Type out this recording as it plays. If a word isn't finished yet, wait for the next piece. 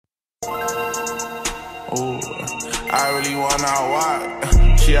Ooh, I really want out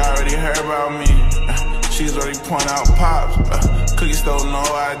why. She already heard about me. She's already point out pops. Cookie stole no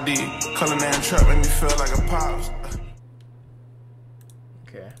ID. Color name truck make me feel like a pops.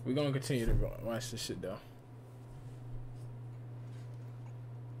 Okay, we're gonna continue to watch this shit though.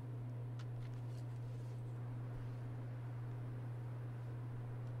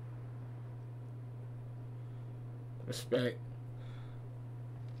 Respect.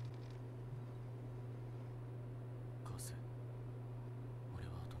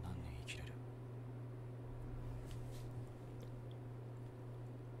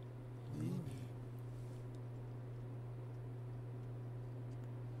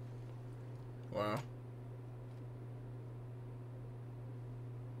 Wow.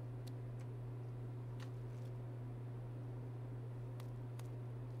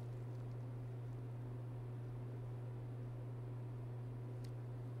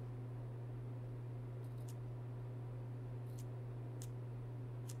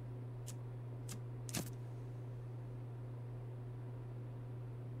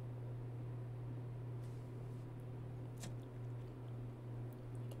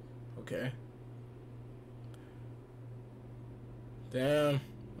 Okay. Damn.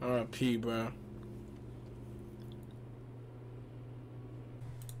 R.I.P. bro.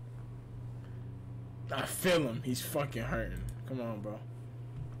 I feel him. He's fucking hurting. Come on, bro.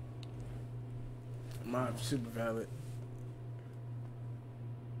 Mob super valid.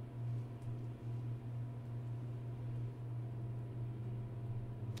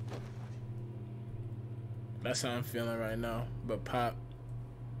 That's how I'm feeling right now. But Pop.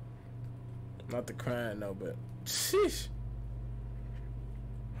 Not the crying though, but sheesh.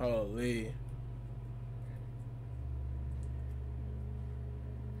 Holy.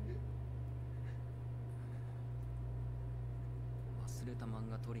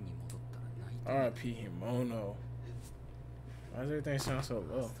 R.I.P. Himono. Why does everything sound so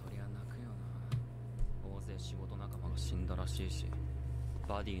low?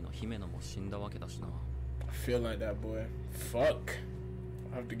 I feel like that, boy. Fuck.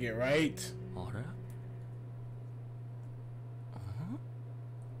 I have to get right.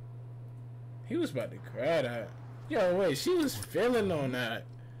 He was about to cry that. Yo, wait, she was feeling on that.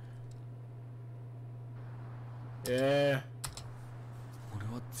 Yeah.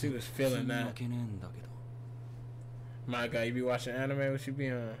 She was feeling that. My God, you be watching anime? What you be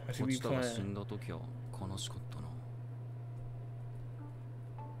on? What you be playing?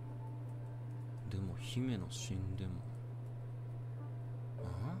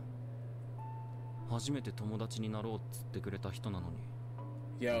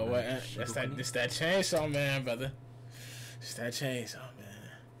 Yo, what? That's that chainsaw man, brother. It's that chainsaw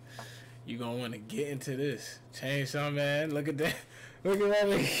man. You gonna want to get into this chainsaw man? Look at that. Look at that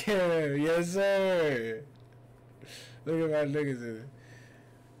nigga. Yes, sir. Look at my niggas in it.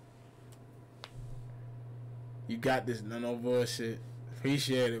 You got this. No bullshit.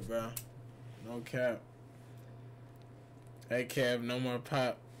 Appreciate it, bro. No cap. Hey, Kev, no more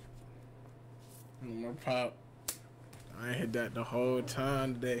Pop. No more Pop. I ain't hit that the whole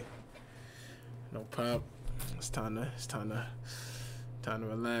time today. No Pop. It's time to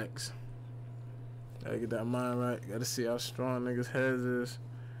relax. Gotta get that mind right. Gotta see how strong niggas' heads is.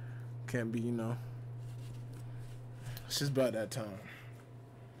 Can't be, you know. It's just about that time.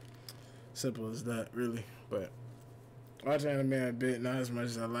 Simple as that, really. But watch anime a bit, not as much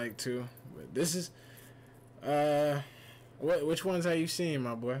as I like to. But this is which ones are you seeing,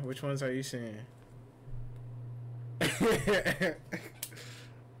 my boy? Which ones are you seeing?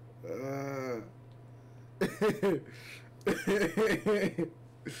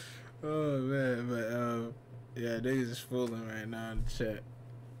 Oh man, but yeah, niggas is fooling right now in the chat.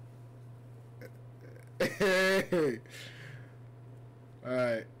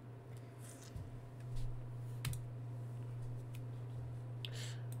 Alright.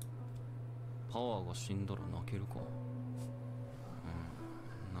 Powerが死んだら泣けるか。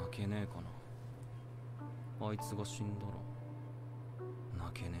泣けねえかな。あいつが死んだら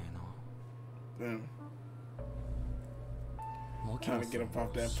泣けねえな。Damn. Trying to get up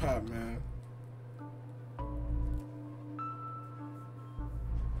off that Pop, man.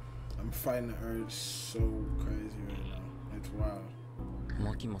 I'm fighting the urge so crazy right now. It's wild.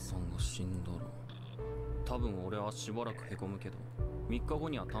 マキマさんが死んだら多分俺はしばらくへこむけど3日後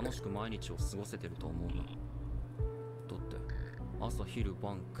には楽しく毎日を過ごせてると思うな。だって朝昼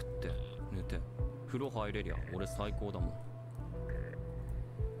晩食って寝て風呂入れりゃ俺最高だもん。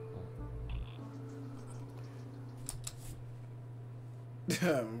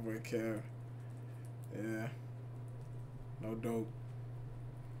My boy Kev. Yeah. No dope.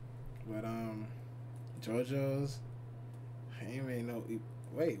 But JoJo's. I ain't really know.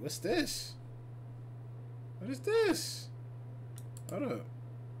 Wait, what's this? What is this? Hold up.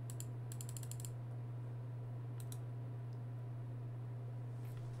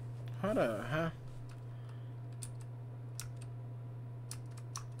 Hold up, huh?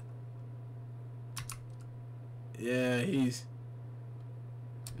 Yeah, he's...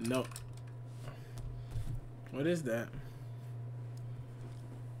 No. What is that?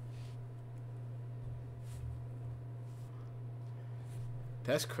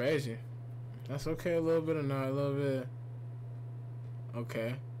 That's crazy. That's okay, a little bit or not, a little bit.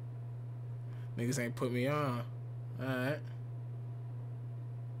 Okay. Niggas ain't put me on. Alright.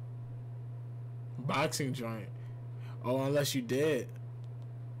 Boxing joint. Oh, unless you did.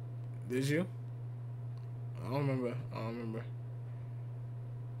 Did you? I don't remember. I don't remember.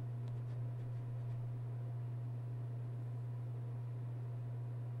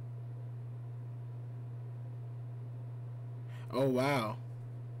 Oh, wow.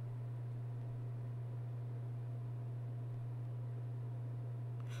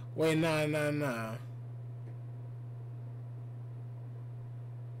 Wait, nah.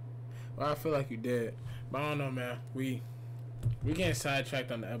 Well, I feel like you did. But I don't know, man. We getting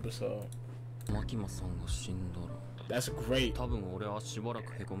sidetracked on the episode. That's great. Okay,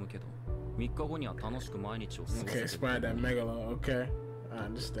 spied that megalo. Okay, I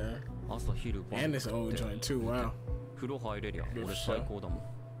understand. And this old joint too. Wow. Good show.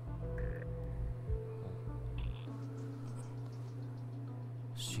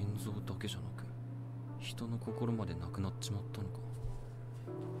 心臓だけじゃなく人の心までなくなっちまったのか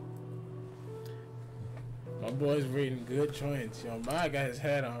My boy's reading good joints. Yo, my got his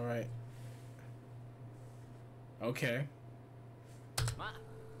head on right. Okay. まあ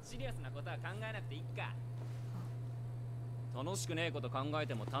シリアスなことは考えなくていいか楽しくねえこと考え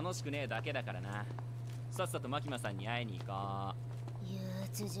ても楽しくねえだけだからなさっさとマキマさんに会いに行こう憂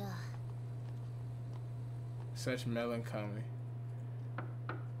鬱じゃ Such melancholy.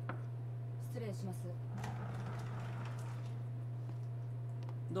 失礼します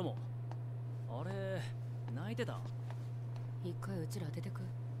どうもあれ泣いてた一回うちら出てく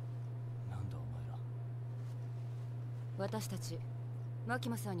なんだお前ら私たちマキ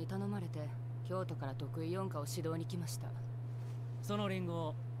マさんに頼まれて京都から得意4課を指導に来ましたそのリン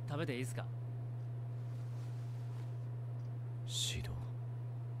ゴ食べていいっすか指導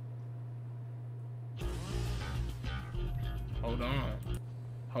Hold on.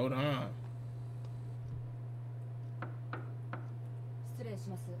 Hold on. 失礼し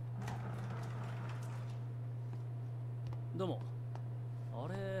ますどうもあ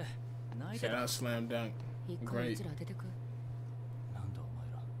れ泣いて Shout た out Slam Dunk. 一回う Great. ちら出てくなんだお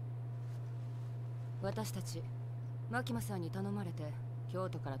前ら私たちマキマさんに頼まれて京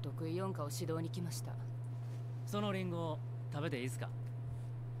都から得意4課を指導に来ましたそのリンゴ食べていいっすか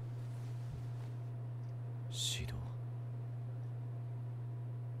指導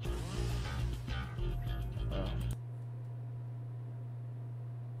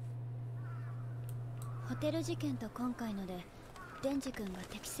ホテル事件と今回のでデンジ君が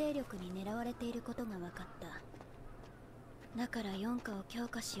敵勢力に狙われていることが分かっただから4課を強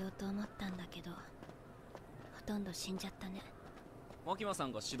化しようと思ったんだけどほとんど死んじゃったねマキマさ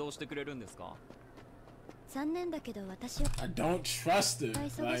んが指導してくれるんですか残念だけど私は I don't trust her. 忙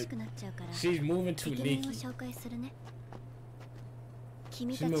し Like, くなっちゃうから she's moving イ too ケメンを sneaky. 紹介するね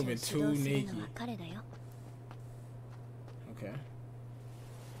君たちを She's 指 moving 導す too るのは sneaky. 彼だよ Okay.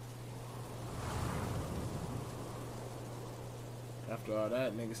 After all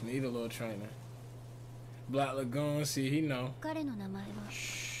that, niggas need a little training. Black Lagoon, see, he know. 彼の名前は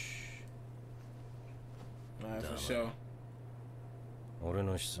Alright, for sure. 俺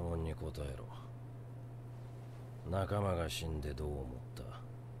の質問に答えろ仲間が死んでどう思った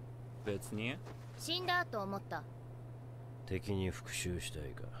別に死んだと思った敵に復讐した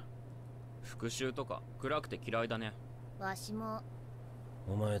いか復讐とか暗くて嫌いだねわしも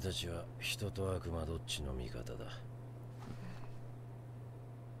お前たちは人と悪魔どっちの味方だ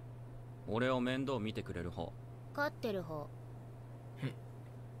俺を面倒見てくれる方勝ってる方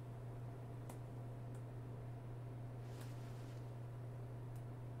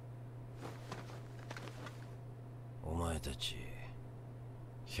お前たち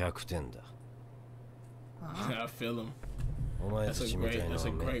100点だ I feel him. お前たちみたいなのは That's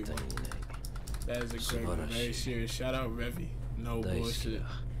a め great ったにいない That is a great one. Very serious. Shout out Revy. No 大好き bullshit. だ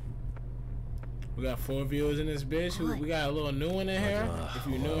We got 4 viewers in this bitch. We got a little new one in here. If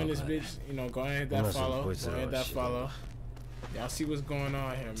you're new in this bitch, you know, go ahead and hit that follow. Go ahead and hit that follow. Y'all see what's going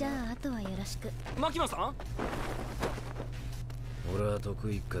on here, じゃ man. ああとはよろしくマキマさん俺は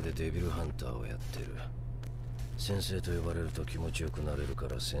得意一家でデビルハンターをやってる。先生と呼ばれると気持ちよくなれるか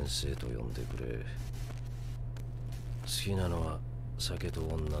ら先生と呼んでくれ。好きなのは酒と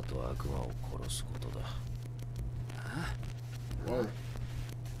女と悪魔を殺すことだ。Whoa.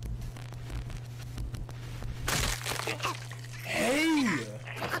 Hey!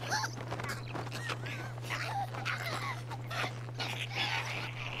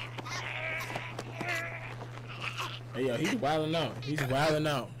 Hey, yo, he's wilding out. He's wilding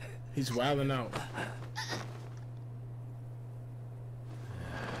out. He's wilding out.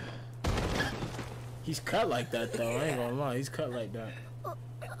 He's cut like that, though. I ain't gonna lie. He's cut like that.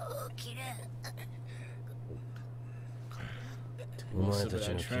 お前たち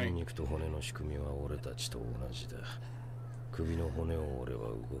の筋肉と骨の仕組みは俺たちと同じだ。首の骨を俺は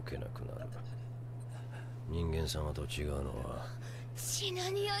動けなくなる。人間様と違うのは血の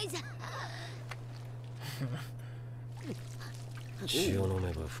匂いじゃ。血を飲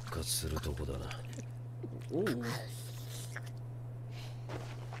めば復活するとこだな。Ooh.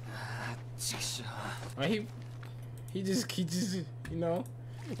 He just, you know,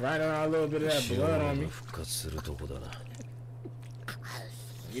 riding around a little bit of that blood on me. 復活するとこだな。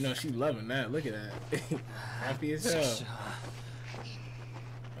You know, she loving that. Look at that. Happy as hell.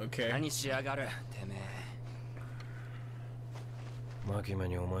 Okay. 何しやがるてめえ。マキメ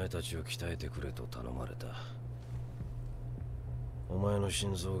にお前たちを鍛えてくれと頼まれた。お前の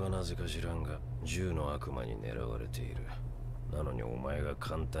心臓がなぜか知らんが銃の悪魔に狙われている。なのにお前が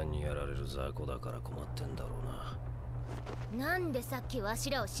簡単にやられる雑魚だから困ってんだろうな。なんでさっきわし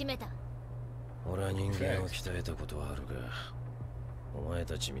らを締めた？俺は人間を鍛えたことはあるが、お前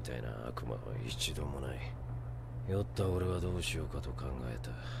たちみたいな悪魔は一度もない。酔った俺はどうしようかと考え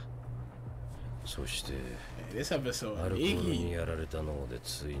た。そしてアルコールにやられた脳で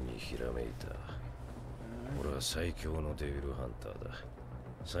ついにひらめいた。俺は最強のデビルハンターだ。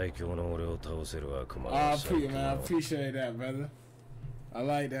最強の俺を倒せる悪魔は最強の。I appreciate that, brother. I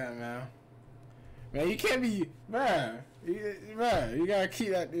like that, man. Man, you can't be, man. You gotta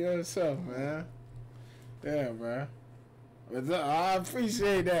keep that to yourself, man. Damn, bro. I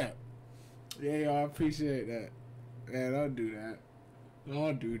appreciate that. Yeah, I appreciate that. Man, don't do that.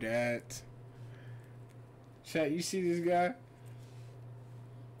 Don't do that. Chat, you see this guy?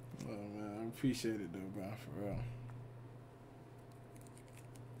 Oh, man, I appreciate it, though, bro, for real.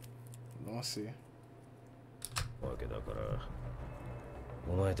 Don't see. わけだから、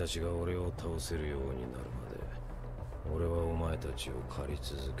お前たちが俺を倒せるようになるまで、俺はお前たちを狩り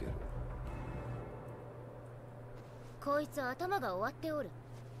続ける。こいつ頭が終わっておる。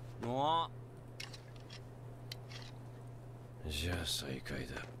もうじゃあ再開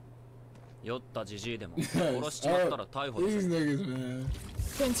だ。酔ったじじいでも殺しちまったら逮捕です。 These niggas, man.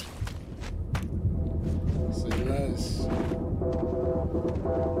 デンジ。Say less.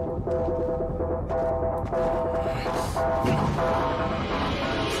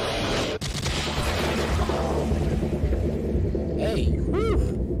 Hey,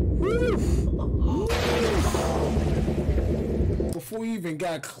 before you even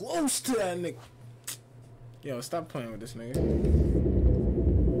got close to that nigga. Yo, stop playing with this nigga.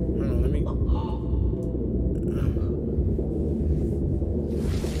 Hold on, let me.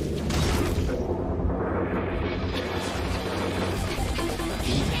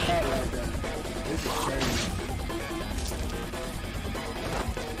 This is crazy. Damn.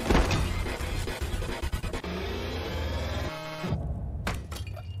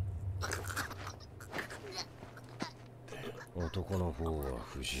 男の方は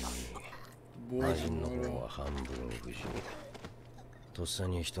不死身、魔人の方は半分不死身。とっさ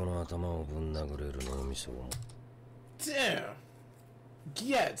に人の頭をぶん殴れる脳みそを持って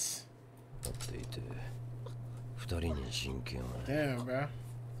いて、二人に真剣はない。Damn, bro.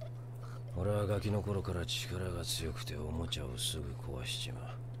 俺はガキの頃から力が強くておもちゃをすぐ壊しち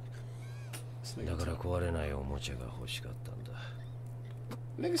まう。だから壊れないおもちゃが欲しかったんだ。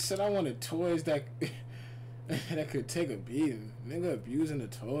Nigga said I wanted toys that that could take a beating. Nigga abusing the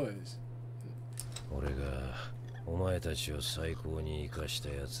toys. 俺がお前たちを最高に生かした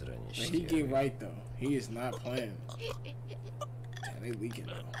奴らにして He get right though. He is not playing. Damn, they leaking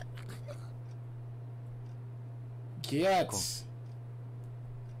though. Gets.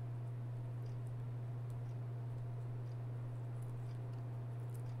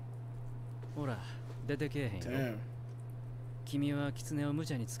 ほら、出てけえへんよ。Damn. 君は狐を無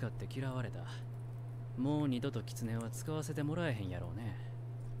茶に使って嫌われた。もう二度と狐は使わせてもらえへんやろうね。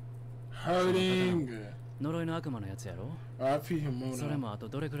Hurting. 呪いの悪魔のやつやろ。 RP Himono. それもあと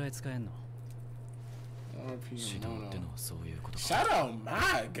どれくらい使えんの？ RP 指導っての Himono. はそういうことか。 Shout out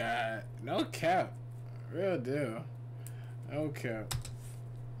my god. No cap. Real deal. Okay.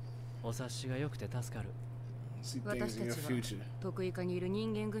 お察しが良くて助かる。 See 私 things in た your ちは future. 得意課にいる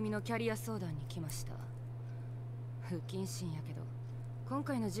人間組のキャリア相談に来ました。不謹慎やけど今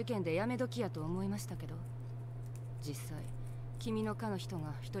回の事件でやめ時やと思いましたけど、実際君の課の人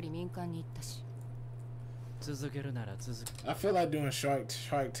が一人民間に行ったし。続けるなら続け。 I feel like doing Shark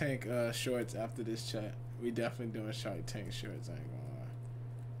Tank shorts after this chat. We definitely doing Shark Tank shorts. I ain't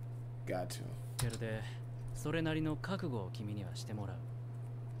gonna lie. Got to. けるで、それなりの覚悟を君にはしてもらう。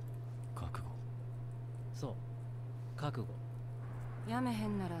覚悟。そう、覚悟。やめへ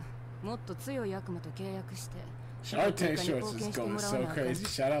んならもっと強い悪魔と契約して。Shark Tank shorts is going so crazy.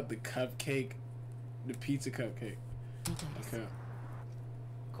 Shout out the cupcake, the pizza cupcake. Okay.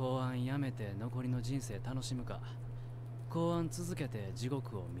 公安やめて残りの人生楽しむか、公安続けて地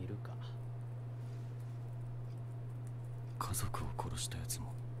獄を見るか。家族を殺したやつ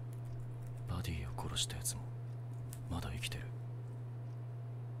もバディを殺したやつもまだ生きてる。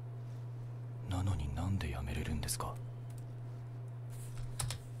なのになんでやめれるんですか？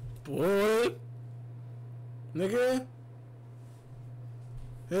 Boy, nigga.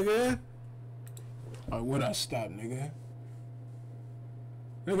 Or would I stop, nigga?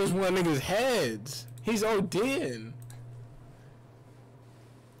 Niggas want niggas' heads. He's ODing.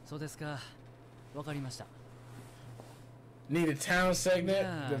 そうですか。わかりました。 Need a town segment?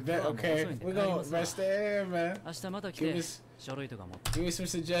 Yeah, The vet? Okay, we're gonna rest there, man. 明日また来て Give us, 書類とか持って。 give me some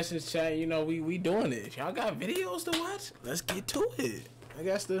suggestions, chat. You know, we doing it. If y'all got videos to watch, let's get to it. I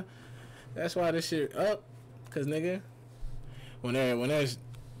guess that's why this shit up. Cause nigga, when there's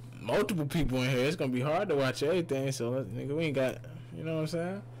multiple people in here, it's gonna be hard to watch everything. So nigga, we ain't got, you know what I'm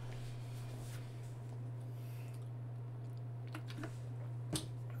saying?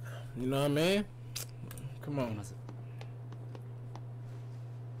 You know what I mean? Come い on. ます。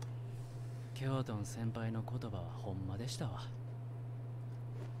ケオトン先輩の言葉はほんまでしたわ。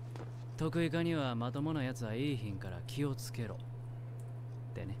得意課にはまともなやつはいい品から気をつけろ。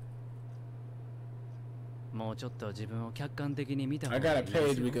ってね。もうちょっと自分を客観的に見た方 I が got い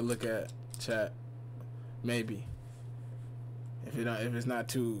a いですよ。 page we can look at, chat. Maybe. If it's not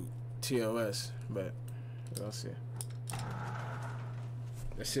too TOS, but we'll see.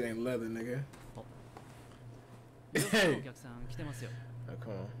 That shit ain't leather, nigga. お Hey, 客さん来てますよ。 oh,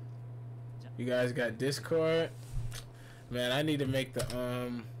 come on. You guys got Discord? Man, I need to make the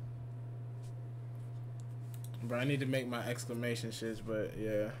bro, I need to make my exclamation shits, but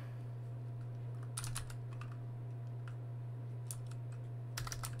yeah.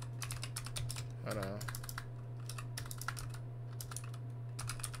 Hold on.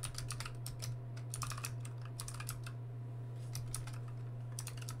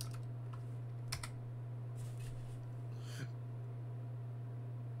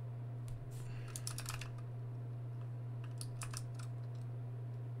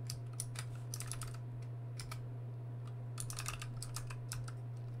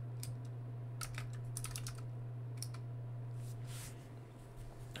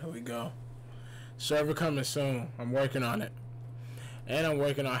 Here we go. Server coming soon. I'm working on it. And I'm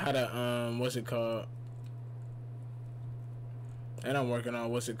working on how to what's it called? And I'm working on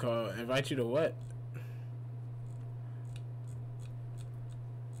what's it called? Invite you to what?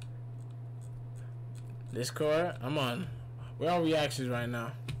 Discord? We're on reactions right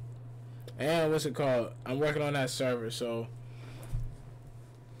now. And what's it called? I'm working on that server so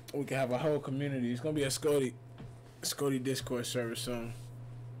we can have a whole community. It's gonna be a Scody Discord server soon.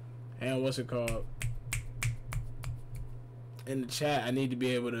 And what's it called? In the chat, I need to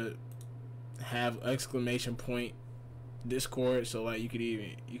be able to have exclamation point Discord so like you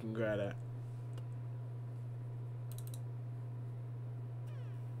can grab that.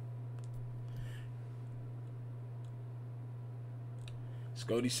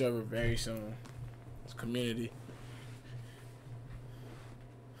 Scody server very soon. It's community.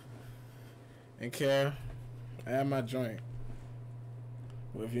 And Kev, add my joint.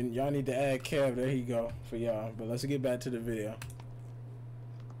 Well, if y'all need to add Kev, there you go for y'all. But let's get back to the video.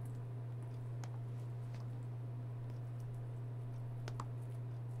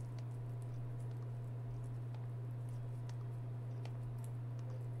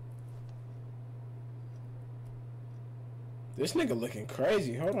 This nigga looking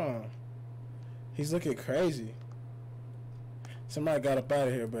crazy. Hold on. He's looking crazy. Somebody got up out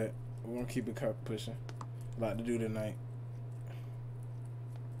of here, but we're gonna keep it pushing. About to do tonight.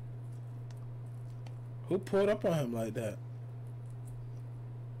 Who pulled up on him like that?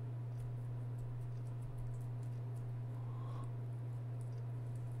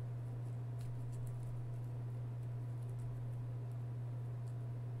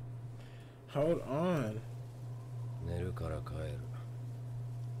 Hold on. 寝るから帰る。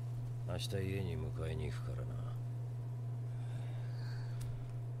明日家に迎えに行くからな。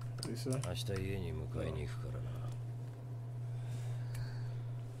明日家に迎えに行くからな。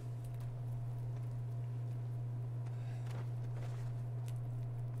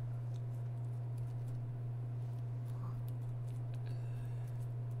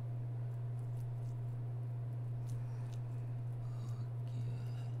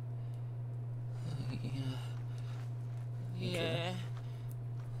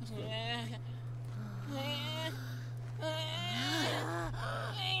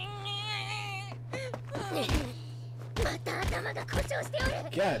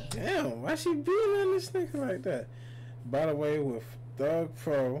God damn, why she beating on this nigga like that? By the way, with Thug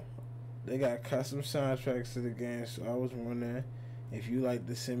Pro, they got custom soundtracks to the game, so I was wondering if you like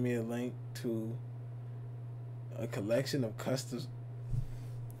to send me a link to a collection of customs.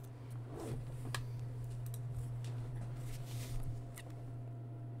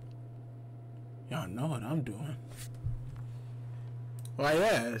 Y'all know what I'm doing. Why,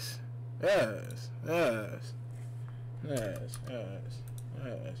 yes.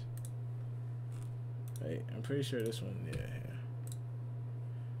 Wait, I'm pretty sure this one,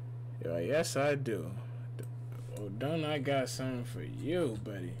 yeah. Yes, I do. Oh, don't I got something for you,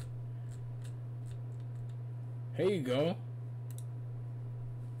 buddy? Here you go.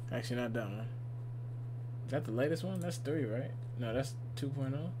 Actually, not that one. Is that the latest one? That's 3, right? No, that's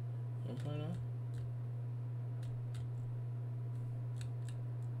 2.0, 1.0.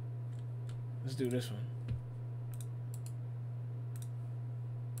 Let's do this one.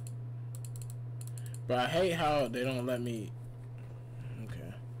 But I hate how they don't let me.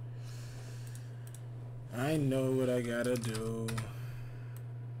 Okay. I know what I gotta do.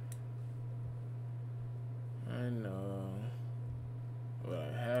 I know what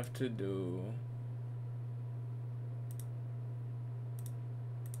I have to do.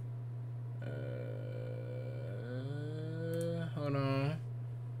 Hold on.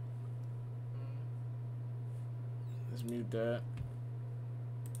 Let's mute that.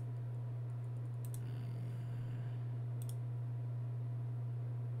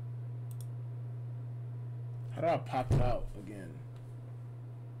 How do I pop it out again?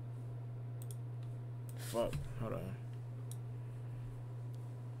 Fuck. Hold on.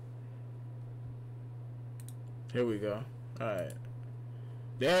 Here we go. Alright.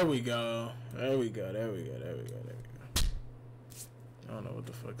 There we go. There we go. I don't know what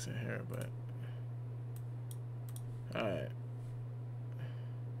the fuck's in here, but alright.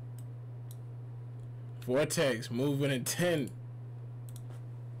 Vortex, moving in 10.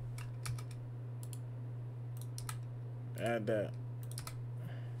 Add that.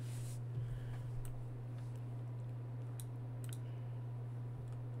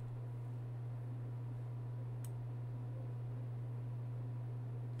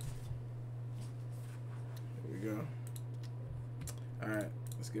 There we go. Alright,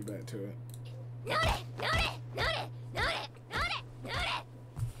 let's get back to it.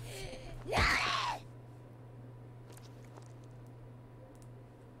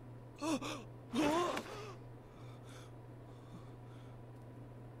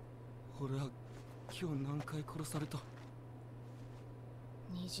今日何回殺された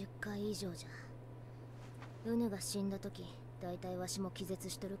20回以上じゃ。ウヌが死んだ時、だいたいわしも気絶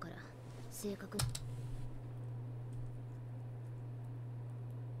しとるから正確に。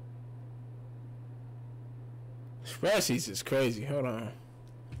Spreadsheets is crazy. Hold on.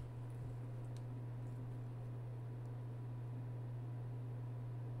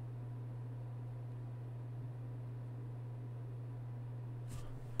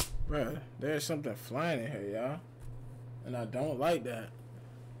 Bruh, there's something flying in here, y'all. And I don't like that.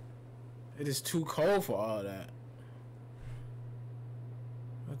 It is too cold for all that.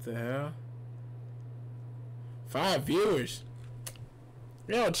 What the hell? 5 viewers.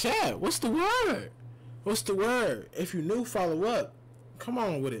 Yo, chat, what's the word? What's the word? If you new, follow up. Come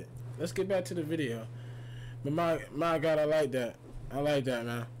on with it. Let's get back to the video. But my God, I like that. I like that,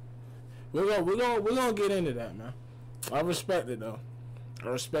 man. We're gonna get into that, man. I respect it though. I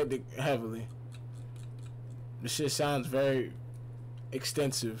respect it heavily. This shit sounds very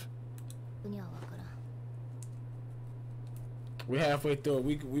extensive. We halfway through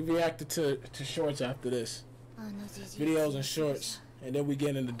it. We reacted to shorts after this. Videos and shorts. And then we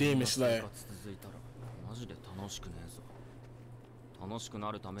get into Demon Slayer.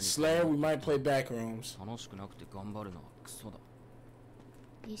 Slayer, we might play Backrooms.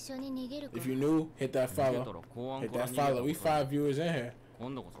 If you're new, hit that follow. Hit that follow. We 5 viewers in here.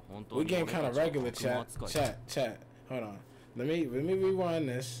 We getting kind of regular, chat. Hold on. Let me rewind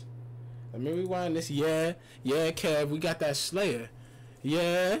this. Let me rewind this. Yeah, Kev, we got that Slayer.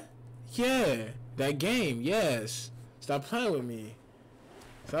 Yeah, that game. Yes. Stop playing with me.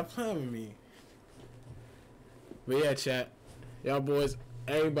 But yeah, chat, y'all boys,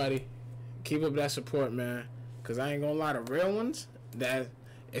 everybody, keep up that support, man. Cause I ain't gonna lie, the real ones, that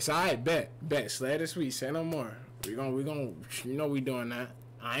it's alright. Bet. Slayer this week. Say no more. We gonna. You know we doing that.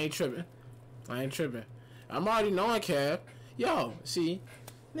 I ain't tripping. I'm already knowing, Kev. Yo, see,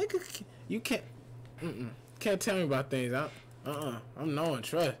 nigga, you can't tell me about things. I'm knowing,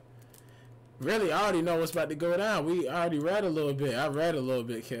 trust. Really, I already know what's about to go down. I already read a little bit. I read a little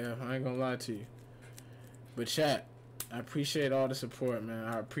bit, Kev. I ain't gonna lie to you. But chat, I appreciate all the support, man.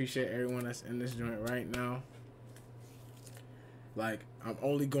 I appreciate everyone that's in this joint right now. Like, I'm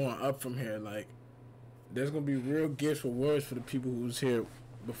only going up from here. Like, there's gonna be real gifts, rewards for the people who's here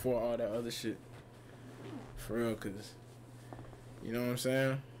before all that other shit. For real, cause you know what I'm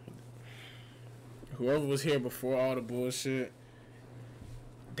saying? Whoever was here before all the bullshit,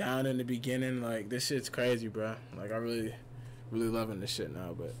 down in the beginning, like, this shit's crazy, bro. Like, I really loving this shit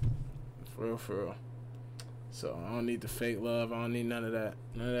now, but for real. So I don't need the fake love. I don't need none of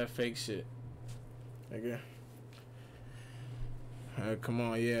that fake shit. Okay. Come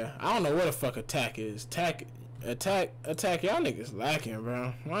on, yeah. I don't know what the fuck attack is. Attack. Y'all niggas lacking,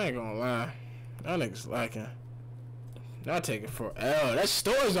 bro. I ain't gonna lie. Y'all niggas lacking. Y'all taking for L. That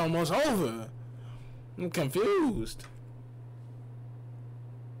story's almost over. I'm confused.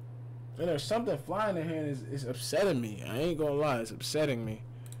 And there's something flying in here and it's upsetting me. I ain't gonna lie, it's upsetting me.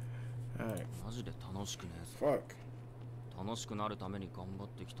 Alright. Fuck. 楽しくなるために頑張っ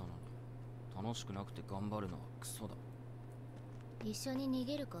てきたのに、楽しくなくて頑張るのはクソだ。一緒に逃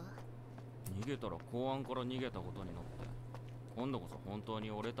げるか？逃げたら公安から逃げたことになって、今度こそ本当に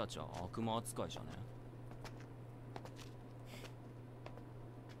俺たちは悪魔扱いじゃね？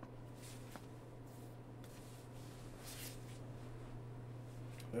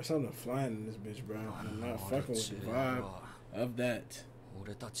 There's something flying in this bitch, bro. I'm not fucking with the vibe of that.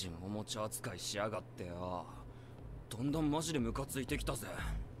 俺たちももち扱いしやがってよ。どんどんマジでムカついてきたぜ。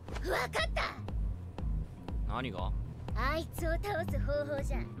わかった。何が？あいつを倒す方法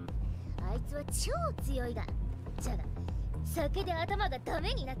じゃ。あいつは超強いが。じゃが、酒で頭がダ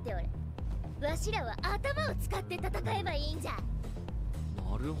メになっておる。わしらは頭を使って戦えばいいんじゃ。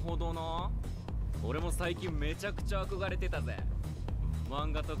なるほどな。俺も最近めちゃくちゃ憧れてたぜ。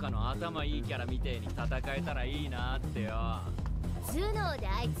漫画とかの頭いいキャラみてえに戦えたらいいなってよ。頭脳で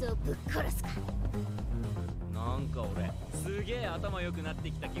あいつをぶっ殺すか。なんか俺すげえ頭良くなって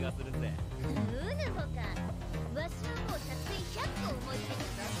きた気がするぜ。うぬほか。わしはもう作戦100個思いつい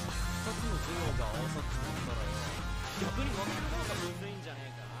たぞ。2つの頭脳が合わさってたんだらよ。逆に負ける方がむずいんじゃねえ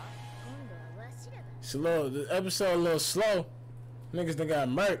か。今度はわしらだ。Slow. The episode a little slow. Niggas done got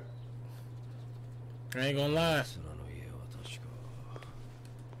murked. I ain't gonna lie.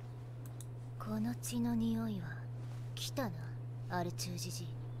 この血の匂いは来たな、アルチュージジ。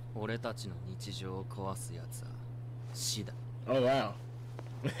俺たちの日常を壊すやつは死だ。Oh wow.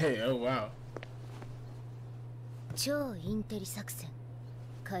 Hey, oh wow. 超インテリ作戦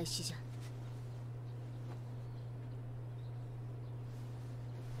開始じゃ。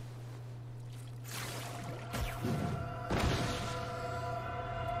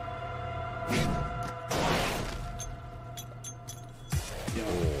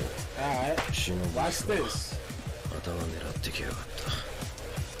Watch this. 頭狙ってきやがっ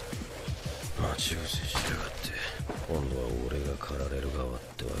た。待ち伏せしやがって、今度は俺が狩られる側っ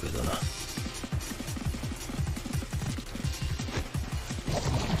てわけだな。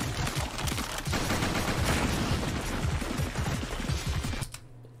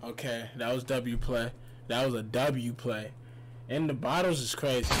Okay, that was W play. That was a W play. And the bottles is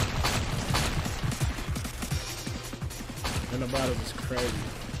crazy. And the bottles is crazy.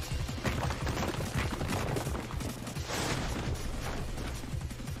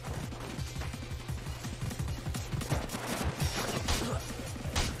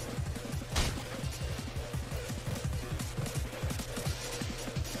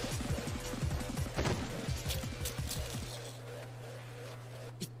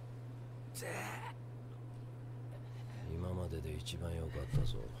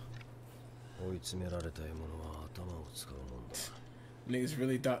 Niggas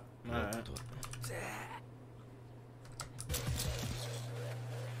really thought.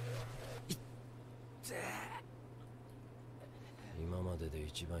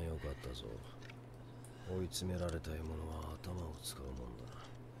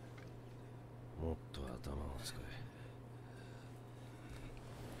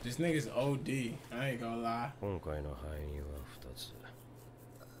 This nigga's OD. I ain't gonna lie. 今回の敗因は2つ。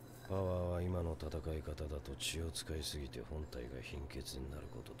パワーは今の戦い方だと血を使いすぎて本体が貧血になる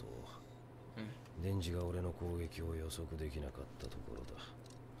ことと、電磁が俺の攻撃を予測できなかったところだ。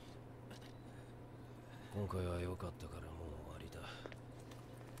今回は良かったからもう終わりだ。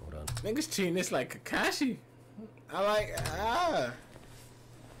俺は Niggas treating this like Kakashi. I like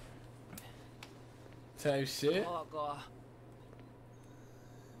type shit. も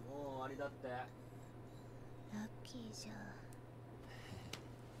う終わりだって。ラッキーじゃ。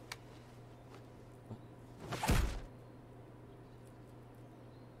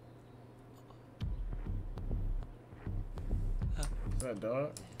What's that,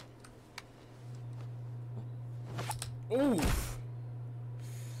 dog? Oof.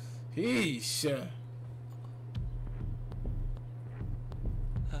 Heesh.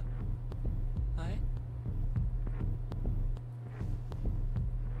 はい。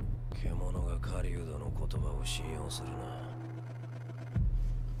獣が狩人の言葉を信用するな。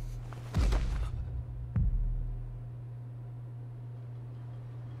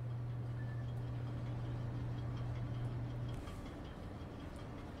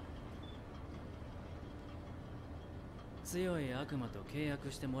強い悪魔と契約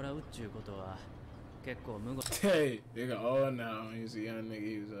してもらうっちゅうことは結構無言。 Hey, nigga, oh now he's a young nigga.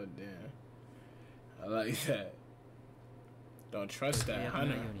 He was up there. I like that. Don't trust 契 that 約ない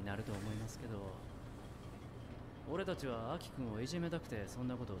hunter. ようになると思いますけど、俺たちはアキ君をいじめたくてそん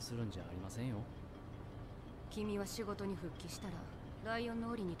なことをするんじゃありませんよ。君は仕事に復帰したらライオン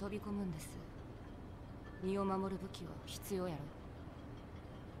の檻に飛び込むんです。身を守る武器は必要やろ。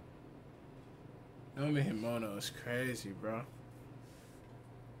Nomi Himono is crazy, bro.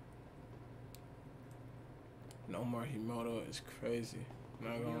 No more Himono is crazy.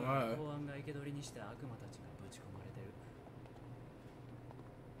 Not 君 gonna は lie. 公安が生け捕りにした悪魔たちがぶち込まれてる。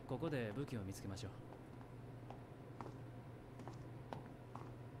ここで武器を見つけましょう。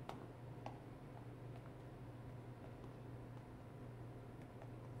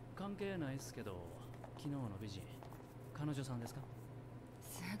関係ないっすけど、昨日の美人、彼女さんですか？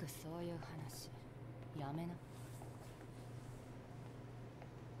すぐそういう話やめな。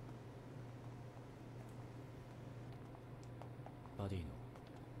バディの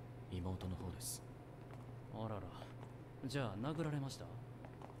妹の方です。あらら、じゃあ殴られました？い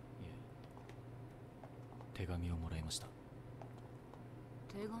え、手紙をもらいました。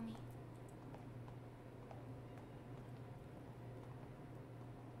手紙？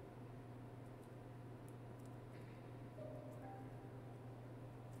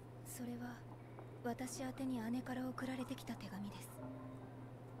それは私宛てに姉から送られてきた手紙です。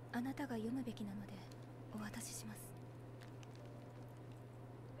あなたが読むべきなのでお渡しします。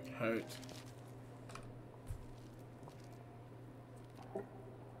 Hurt.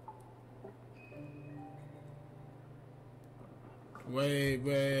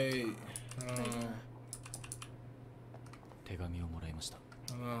 Wait. 手紙をもらいました。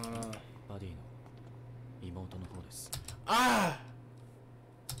バディの妹の方です。Ah!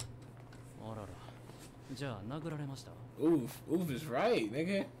 あらら、じゃあ殴られました？ Oof is right,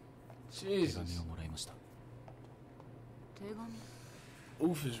 nigga. 手 Jesus. 紙をもらいました。手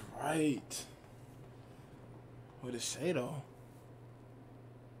紙？ Oof is right. What did it say though?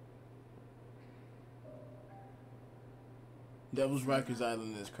 Devil's Rikers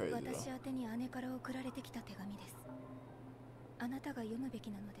Island is crazy 私 though. 宛てに姉から送られてきた手紙です。あなたが読むべ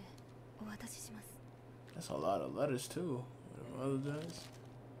きなのでお渡しします。 That's a lot of letters too. What the mother does?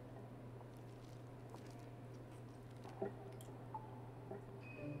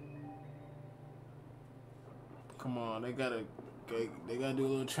 Come on, they gotta do a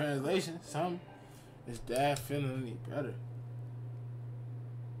little translation, something. Is dad feeling any better?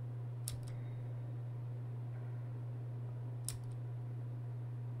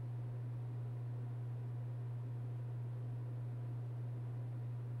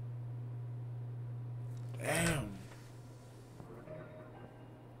 Damn.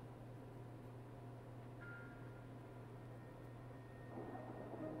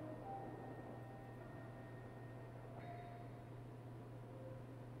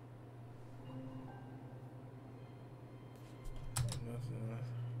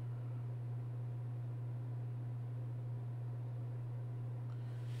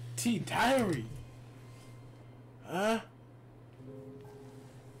 T Diary. Huh?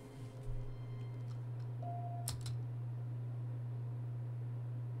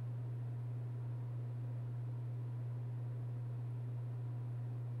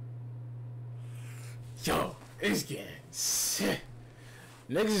 Yo, it's getting sick.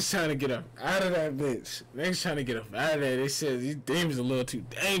 Niggas is trying to get up out of that bitch. Niggas trying to get up out of there. They said these demons a little too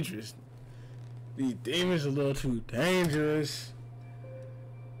dangerous. These demons a little too dangerous.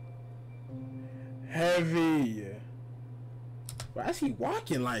 Heavy. Why is he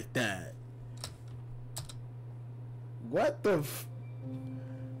walking like that? What the f...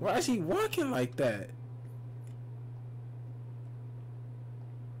 Why is he walking like that?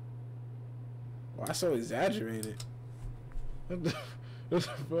 Why so exaggerated? What the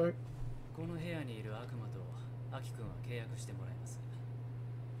fuck? この部屋にいる悪魔とアキ君は契約してもらいます。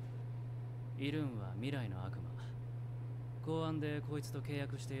いるんは未来の悪魔。公安でこいつと契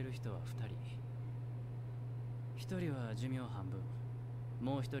約している人は2人。1人は寿命半分、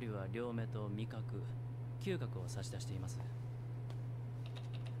もう1人は両目と味覚、嗅覚を差し出しています。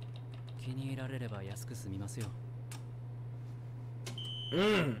気に入られれば安く済みますよ。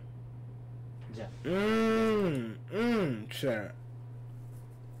じゃあ。Chat.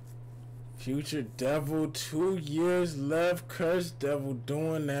 Future Devil, 2 years left. Cursed Devil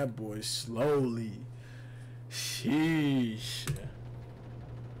doing that boy slowly. Sheesh.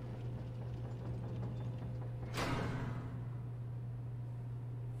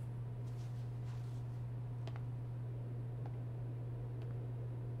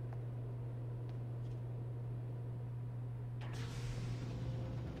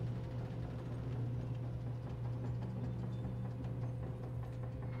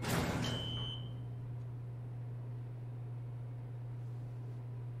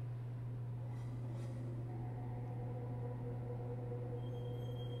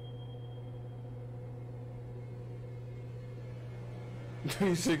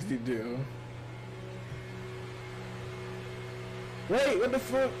 $360 deal. Wait, what the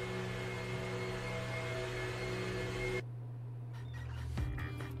fuck?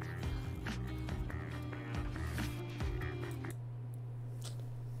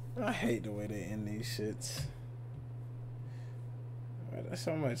 I hate the way they end these shits. There's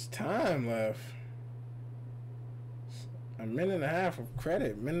so much time left. A minute and a half of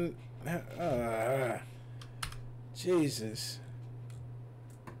credit. Jesus.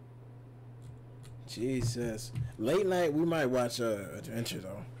 Jesus. Late night, we might watch Adventure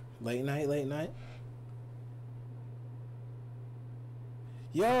though. Late night.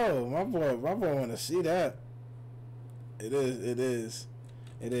 Yo, my boy wanna see that. It is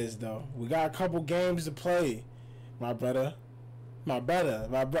though. We got a couple games to play, my brother. Hold on,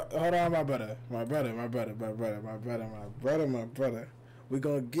 my brother. We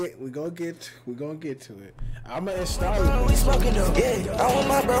gonna get to it. I'ma install it. We smoking though, yeah. I want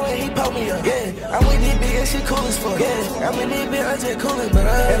my bro and he poke me up, yeah. I'm with this bitch and she cool as fuck, yeah. I'm in this bitch, I'm just coolin', bro.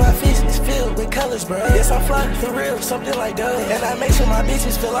 And my fist is filled with colors, bro. Yes, I'm fly for real, something like that. And I make sure my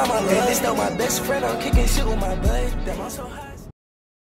bitches feel all my love. And this though my best friend, I'm kicking shit with my bud. Damn, I'm so high.